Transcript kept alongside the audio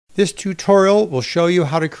This tutorial will show you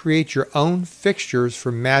how to create your own fixtures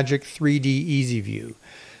for Magic 3D EasyView.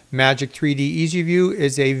 Magic 3D EasyView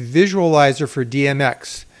is a visualizer for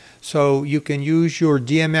DMX. So you can use your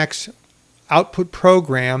DMX output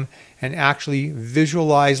program and actually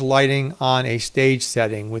visualize lighting on a stage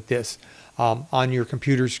setting with this on your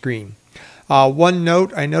computer screen. One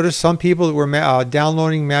note, I noticed some people that were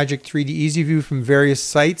downloading Magic 3D EasyView from various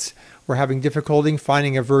sites were having difficulty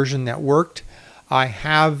finding a version that worked. I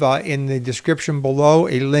have in the description below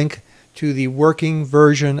a link to the working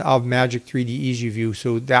version of Magic 3D EasyView,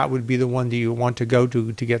 so that would be the one that you want to go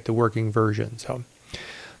to get the working version. So,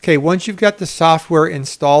 okay, once you've got the software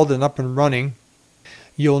installed and up and running,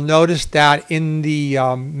 you'll notice that in the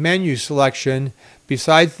menu selection,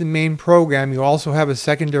 besides the main program, you also have a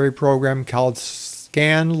secondary program called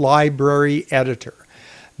Scanlibrary Editor.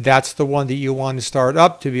 That's the one that you want to start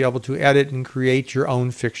up to be able to edit and create your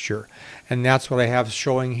own fixture. And that's what I have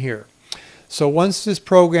showing here. So once this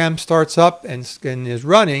program starts up and is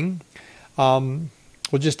running, we'll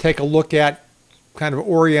just take a look at, kind of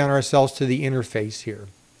orient ourselves to the interface here.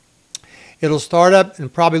 It'll start up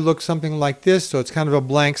and probably look something like this. So it's kind of a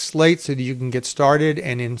blank slate so that you can get started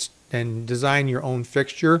and design your own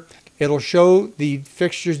fixture. It'll show the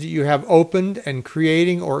fixtures that you have opened and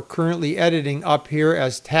creating or currently editing up here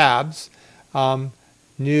as tabs.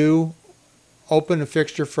 New, open a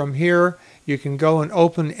fixture from here. You can go and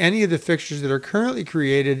open any of the fixtures that are currently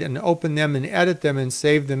created and open them and edit them and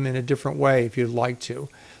save them in a different way if you'd like to.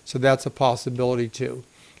 So that's a possibility too.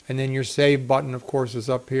 And then your save button, of course, is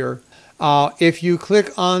up here. If you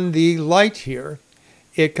click on the light here,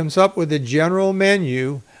 it comes up with a general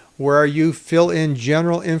menu where you fill in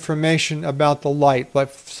general information about the light,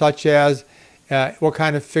 such as what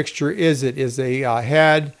kind of fixture is it? Is a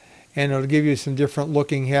head, and it'll give you some different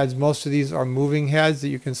looking heads. Most of these are moving heads that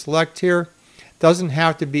you can select here. Doesn't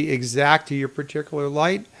have to be exact to your particular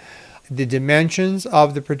light. The dimensions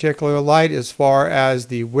of the particular light as far as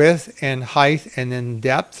the width and height and then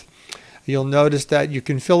depth. You'll notice that you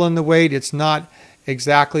can fill in the weight. It's not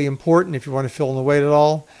exactly important if you want to fill in the weight at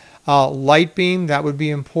all. Light beam, that would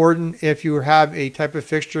be important if you have a type of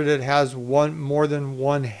fixture that has more than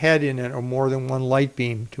one head in it or more than one light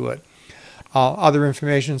beam to it. Other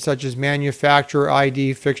information such as manufacturer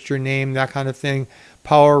ID, fixture name, that kind of thing,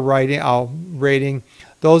 power rating,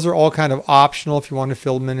 those are all kind of optional if you want to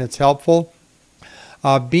fill them in. It's helpful.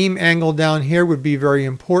 Beam angle down here would be very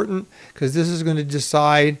important because this is going to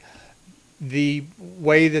decide the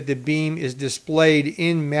way that the beam is displayed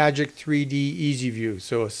in Magic 3D EasyView.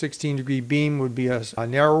 So a 16-degree beam would be a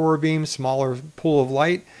narrower beam, smaller pool of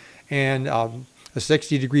light, and a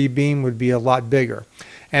 60-degree beam would be a lot bigger.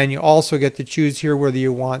 And you also get to choose here whether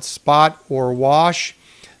you want spot or wash.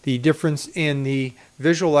 The difference in the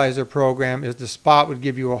visualizer program is the spot would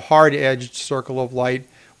give you a hard-edged circle of light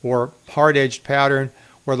or hard-edged pattern,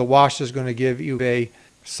 where the wash is going to give you a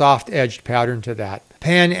soft-edged pattern to that.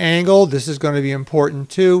 Pan angle, this is going to be important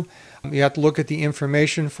too. You have to look at the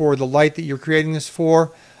information for the light that you're creating this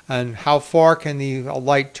for, and how far can the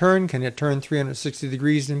light turn. Can it turn 360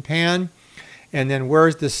 degrees in pan? And then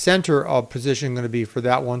where's the center of position going to be for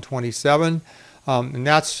that 127? And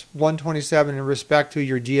that's 127 in respect to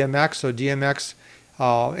your DMX. So DMX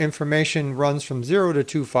information runs from 0 to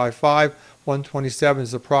 255. 127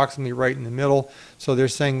 is approximately right in the middle. So they're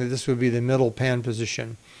saying that this would be the middle pan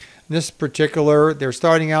position. In this particular, they're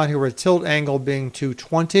starting out here with tilt angle being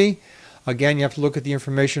 220. Again, you have to look at the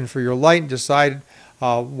information for your light and decide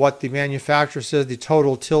what the manufacturer says the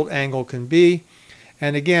total tilt angle can be.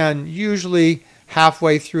 And again, usually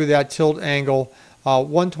halfway through that tilt angle,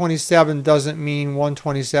 127 doesn't mean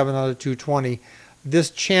 127 out of 220. This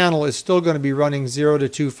channel is still going to be running 0 to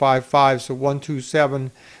 255, so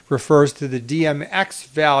 127 refers to the DMX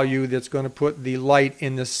value that's going to put the light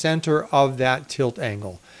in the center of that tilt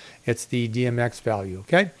angle. It's the DMX value,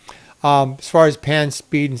 okay? As far as pan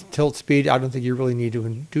speed and tilt speed, I don't think you really need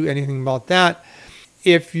to do anything about that.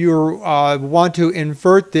 If you want to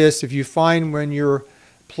invert this, if you find when you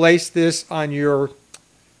place this on your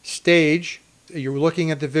stage, you're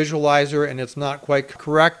looking at the visualizer and it's not quite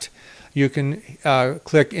correct, you can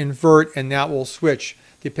click invert and that will switch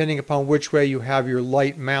depending upon which way you have your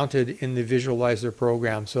light mounted in the visualizer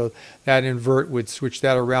program. So that invert would switch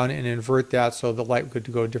that around and invert that so the light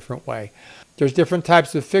could go a different way. There's different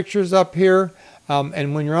types of fixtures up here,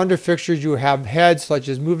 and when you're under fixtures you have heads such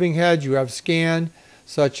as moving heads, you have scan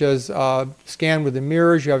such as scan with the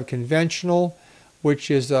mirrors, you have conventional,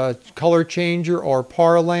 which is a color changer or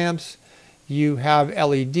par lamps. You have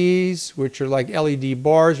LEDs, which are like LED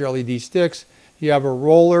bars or LED sticks. You have a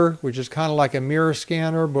roller, which is kind of like a mirror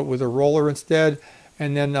scanner, but with a roller instead.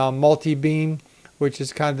 and then multi-beam, which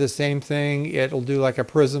is kind of the same thing. It'll do like a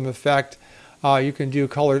prism effect. You can do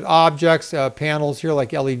colored objects, panels here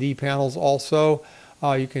like LED panels also.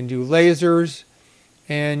 You can do lasers,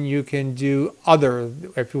 and you can do other,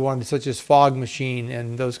 if you want, such as fog machine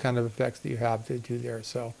and those kind of effects that you have to do there.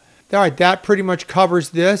 So, all right, that pretty much covers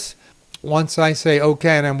this. Once I say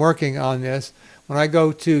okay and I'm working on this, when I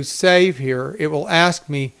go to save here, it will ask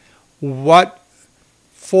me what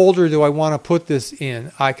folder do I want to put this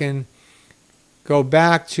in. I can go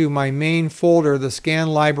back to my main folder, the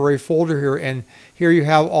Scanlibrary folder here, and here you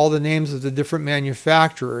have all the names of the different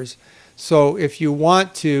manufacturers. So if you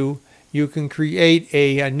want to, you can create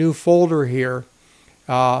a new folder here,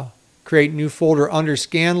 create new folder under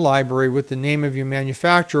Scanlibrary with the name of your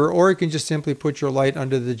manufacturer, or you can just simply put your light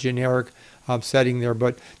under the generic setting there,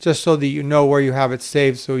 but just so that you know where you have it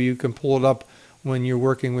saved so you can pull it up when you're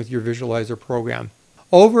working with your visualizer program.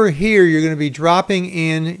 Over here, you're going to be dropping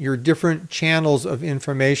in your different channels of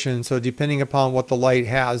information, so depending upon what the light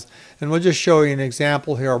has. And we'll just show you an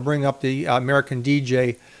example here. I'll bring up the American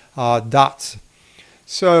DJ dots.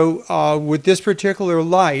 So with this particular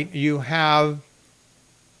light, you have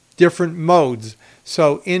different modes.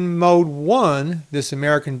 So in mode 1, this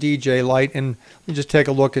American DJ light, and let me just take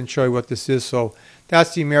a look and show you what this is. So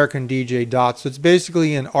that's the American DJ dot. So it's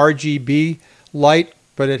basically an RGB light,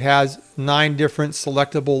 but it has 9 different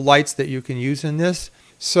selectable lights that you can use in this.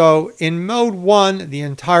 So in mode 1, the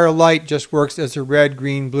entire light just works as a red,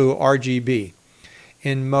 green, blue RGB.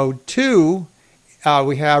 In mode 2,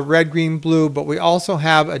 we have red, green, blue, but we also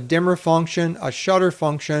have a dimmer function, a shutter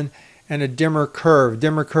function, and a dimmer curve.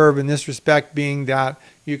 Dimmer curve in this respect being that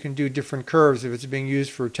you can do different curves. If it's being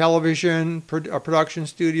used for television, a production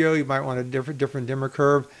studio, you might want a different dimmer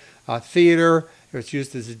curve. Theater, if it's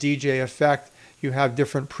used as a DJ effect, you have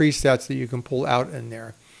different presets that you can pull out in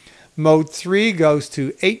there. Mode 3 goes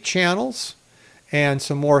to 8 channels and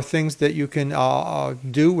some more things that you can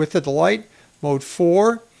do with the light. Mode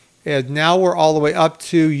 4, and now we're all the way up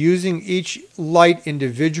to using each light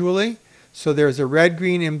individually. So there's a red,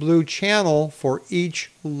 green, and blue channel for each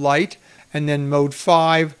light. And then mode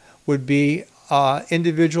 5 would be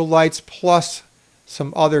individual lights plus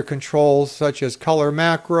some other controls such as color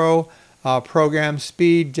macro, program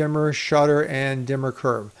speed, dimmer, shutter, and dimmer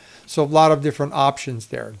curve. So a lot of different options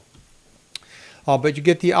there. But you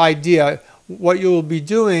get the idea. What you will be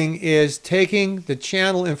doing is taking the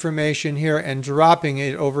channel information here and dropping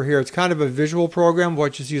it over here. It's kind of a visual program.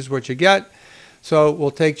 What you see is what you get. So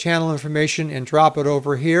we'll take channel information and drop it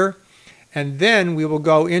over here. And then we will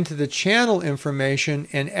go into the channel information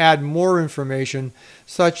and add more information,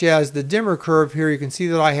 such as the dimmer curve here. You can see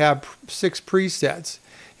that I have 6 presets.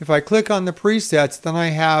 If I click on the presets, then I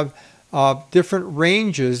have different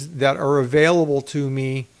ranges that are available to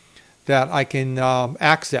me that I can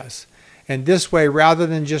access. And this way, rather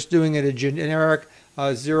than just doing it a generic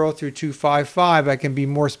 0 through 255, I can be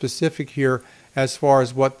more specific here as far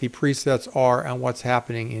as what the presets are and what's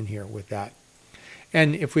happening in here with that.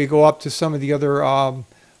 And if we go up to some of the other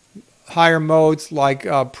higher modes like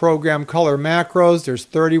program color macros, there's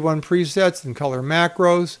 31 presets in color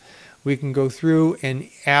macros. We can go through and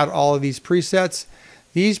add all of these presets.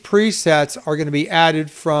 These presets are going to be added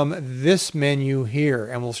from this menu here,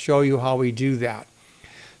 and we'll show you how we do that.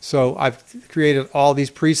 So I've created all these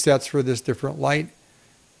presets for this different light.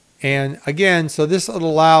 And again, so this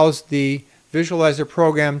allows the visualizer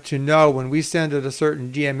program to know when we send it a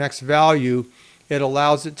certain DMX value, it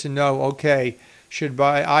allows it to know, okay, should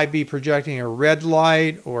I be projecting a red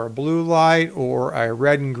light or a blue light or a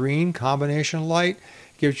red and green combination light?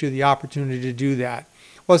 It gives you the opportunity to do that.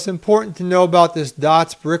 What's important to know about this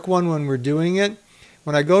dots brick one when we're doing it,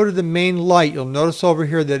 when I go to the main light, you'll notice over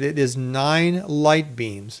here that it is 9 light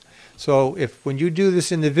beams. So when you do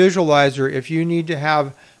this in the visualizer, if you need to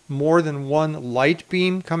have more than one light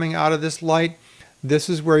beam coming out of this light, this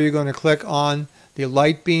is where you're going to click on the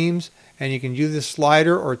light beams, and you can use the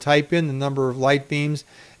slider or type in the number of light beams,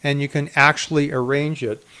 and you can actually arrange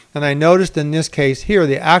it. And I noticed in this case here,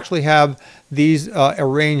 they actually have these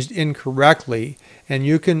arranged incorrectly, and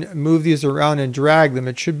you can move these around and drag them.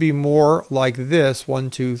 It should be more like this: 1,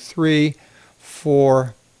 2, 3,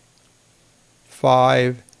 4,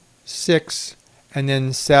 5, 6, and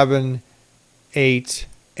then 7, 8,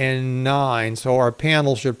 and 9. So our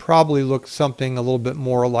panel should probably look something a little bit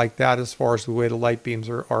more like that as far as the way the light beams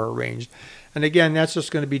are arranged. And again, that's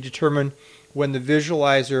just going to be determined when the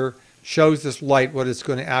visualizer shows this light, what it's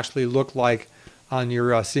going to actually look like on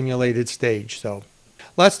your simulated stage. So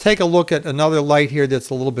let's take a look at another light here that's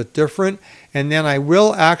a little bit different, and then I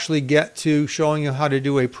will actually get to showing you how to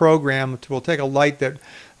do a program. We'll take a light that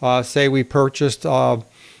say we purchased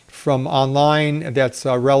from online that's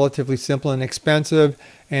relatively simple and inexpensive,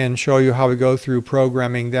 and show you how we go through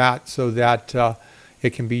programming that so that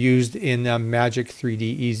it can be used in Magic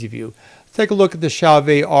 3D EasyView. Take a look at the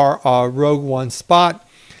Chauvet Rogue One spot,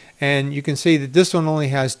 and you can see that this one only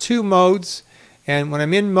has 2 modes. And when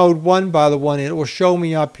I'm in mode 1, by the way, it will show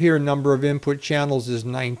me up here number of input channels is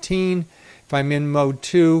 19. If I'm in mode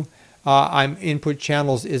 2, input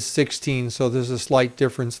channels is 16, so there's a slight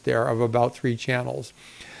difference there of about 3 channels.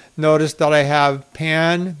 Notice that I have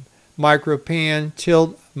pan, micro pan,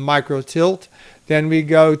 tilt, micro tilt. Then we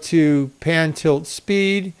go to pan, tilt,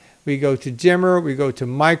 speed. We go to dimmer. We go to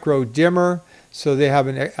micro dimmer. So they have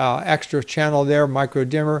an extra channel there, micro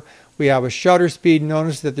dimmer. We have a shutter speed.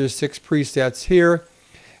 Notice that there's 6 presets here.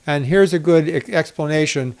 And here's a good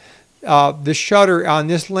explanation. The shutter on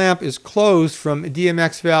this lamp is closed from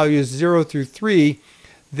DMX values 0 through 3.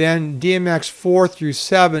 Then DMX 4 through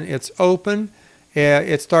 7, it's open.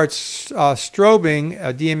 It starts strobing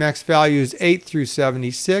DMX values 8 through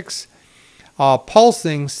 76.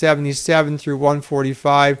 Pulsing 77 through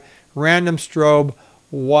 145. Random strobe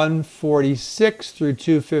 146 through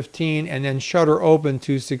 215, and then shutter open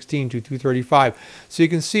 216 to 235. So you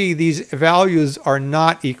can see these values are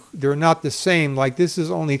not they're not the same. Like this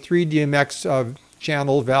is only 3 DMX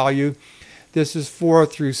channel value. This is 4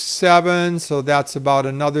 through 7, so that's about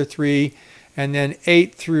another 3. And then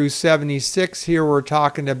 8 through 76, here we're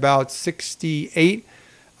talking about 68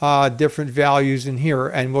 different values in here.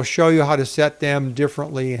 And we'll show you how to set them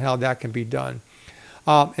differently and how that can be done.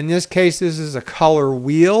 In this case, this is a color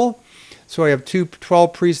wheel. So I have 12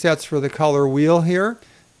 presets for the color wheel here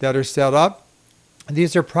that are set up.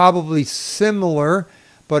 These are probably similar,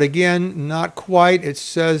 but again, not quite. It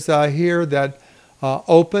says here that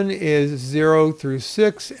open is 0 through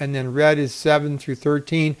 6, and then red is 7 through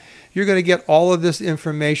 13. You're going to get all of this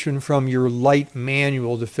information from your light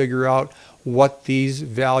manual to figure out what these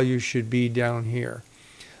values should be down here.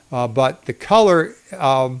 But the color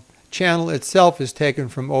channel itself is taken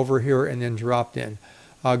from over here and then dropped in.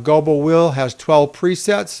 Gobo wheel has 12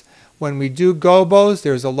 presets. When we do gobos,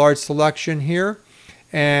 there's a large selection here,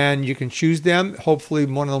 and you can choose them. Hopefully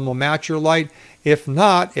one of them will match your light. If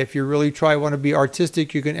not, if you really want to be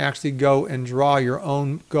artistic, you can actually go and draw your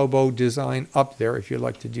own gobo design up there if you'd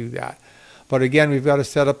like to do that. But again, we've got to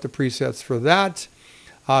set up the presets for that.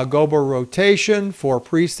 Gobo rotation, 4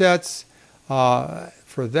 presets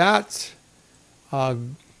for that.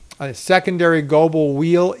 A secondary gobo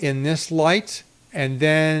wheel in this light, and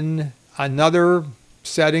then another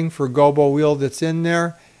setting for gobo wheel that's in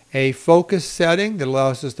there, a focus setting that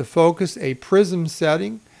allows us to focus, a prism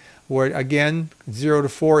setting where again 0 to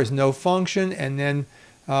 4 is no function, and then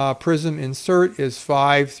prism insert is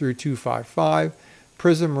 5 through 255,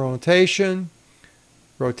 prism rotation,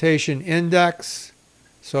 rotation index.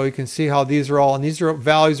 So you can see how these are all, and these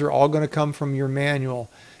values are all going to come from your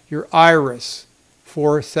manual. Your iris,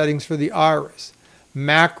 4 settings for the iris.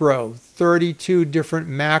 Macro, 32 different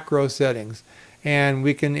macro settings. And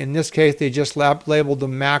we can, in this case, they just labeled the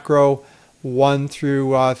macro 1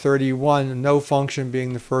 through 31, no function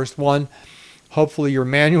being the first one. Hopefully your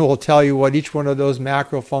manual will tell you what each one of those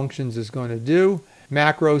macro functions is going to do.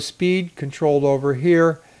 Macro speed controlled over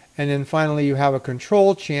here. And then finally you have a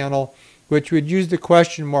control channel, which would use the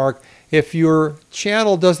question mark. If your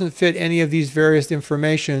channel doesn't fit any of these various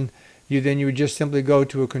information, then you would just simply go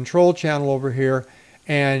to a control channel over here,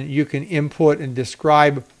 and you can input and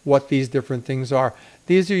describe what these different things are.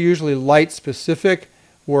 These are usually light specific,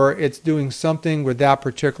 where it's doing something with that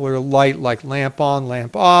particular light, like lamp on,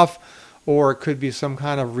 lamp off, or it could be some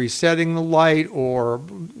kind of resetting the light, or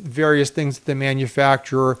various things that the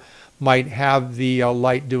manufacturer might have the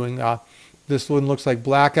light doing. This one looks like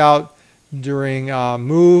blackout during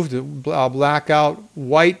move, blackout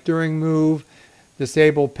white during move,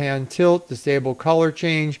 disable pan tilt, disable color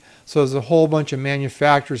change. So there's a whole bunch of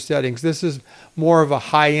manufacturer settings. This is more of a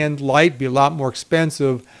high-end light, be a lot more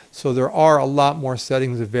expensive, so there are a lot more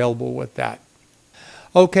settings available with that.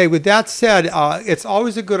 Okay, with that said, it's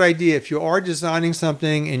always a good idea if you are designing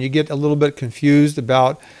something and you get a little bit confused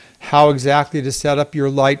about how exactly to set up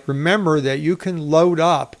your light, remember that you can load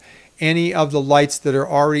up any of the lights that are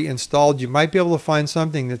already installed. You might be able to find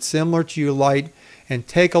something that's similar to your light and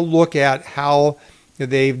take a look at how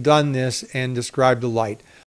they've done this and describe the light.